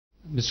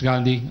Mr.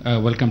 Gandhi,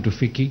 welcome to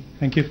FICCI.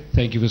 Thank you.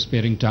 Thank you for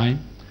sparing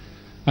time.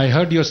 I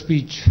heard your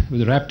speech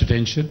with rapt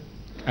attention.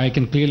 I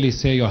can clearly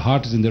say your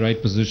heart is in the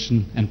right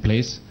position and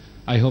place.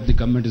 I hope the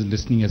government is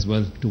listening as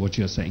well to what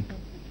you're saying.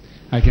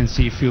 I can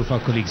see a few of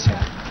our colleagues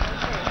here.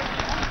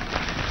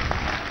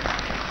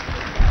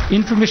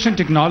 Information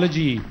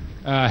technology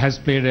has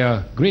played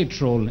a great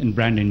role in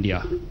Brand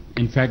India.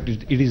 In fact,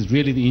 it is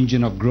really the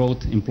engine of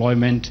growth,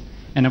 employment,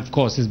 and of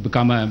course, it's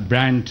become a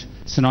brand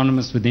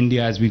synonymous with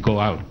India as we go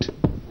out.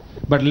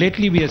 But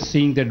lately we are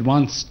seeing that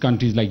advanced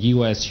countries like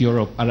US,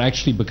 Europe are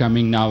actually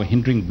becoming now a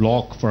hindering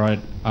block for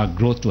our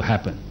growth to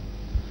happen.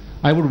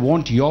 I would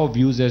want your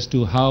views as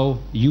to how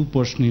you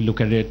personally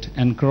look at it,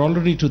 and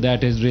corollary to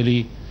that is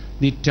really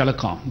the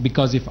telecom,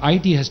 because if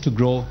IT has to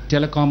grow,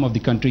 telecom of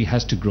the country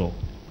has to grow.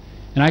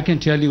 And I can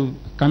tell you,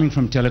 coming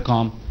from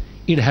telecom,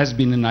 it has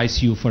been an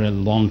ICU for a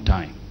long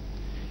time.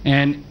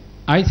 And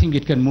I think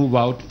it can move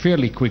out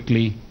fairly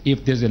quickly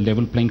if there's a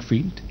level playing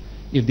field,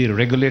 if the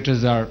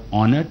regulators are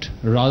on it,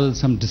 rather than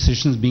some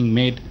decisions being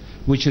made,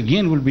 which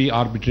again will be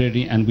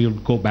arbitrary and we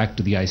will go back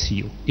to the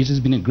ICU. It has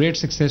been a great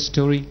success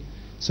story,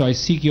 so I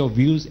seek your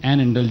views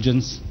and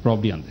indulgence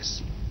probably on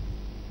this.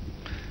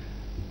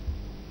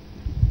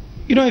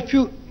 You know,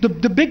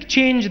 the big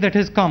change that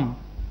has come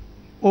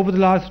over the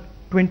last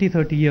 20,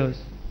 30 years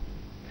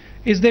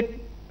is that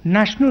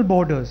national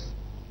borders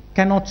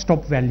cannot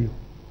stop value.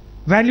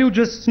 Value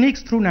just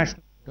sneaks through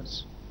national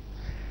borders.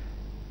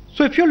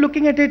 So if you're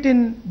looking at it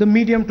in the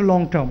medium to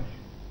long term,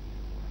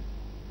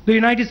 the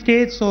United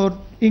States or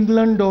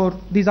England or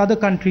these other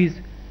countries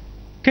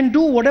can do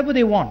whatever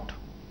they want.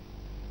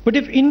 But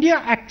if India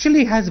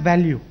actually has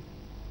value,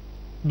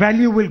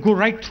 value will go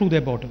right through their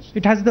borders.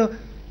 It has the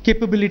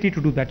capability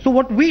to do that. So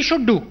what we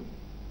should do,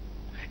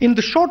 in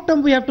the short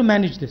term we have to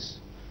manage this.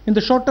 In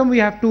the short term we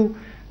have to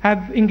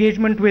have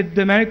engagement with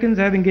the Americans,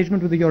 have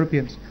engagement with the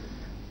Europeans.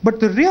 But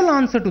the real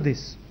answer to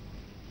this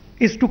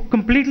is to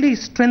completely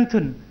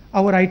strengthen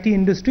our IT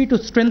industry, to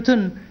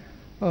strengthen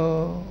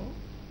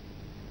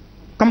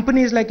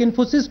companies like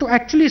Infosys, to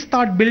actually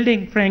start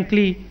building,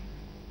 frankly,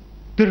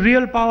 the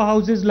real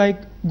powerhouses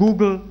like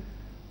Google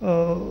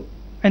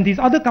and these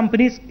other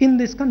companies in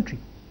this country.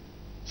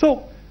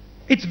 So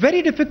it's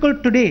very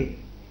difficult today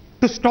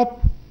to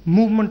stop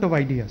movement of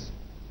ideas.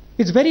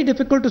 It's very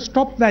difficult to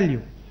stop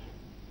value.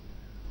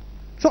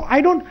 So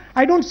I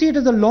don't see it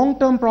as a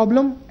long-term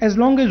problem as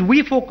long as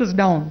we focus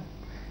down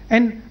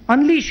and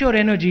unleash your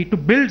energy to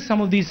build some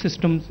of these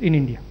systems in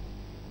India.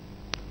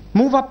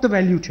 Move up the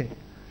value chain.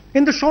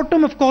 In the short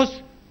term, of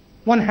course,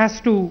 one has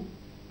to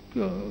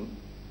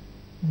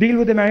deal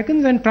with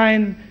Americans and try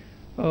and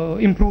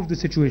improve the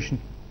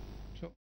situation.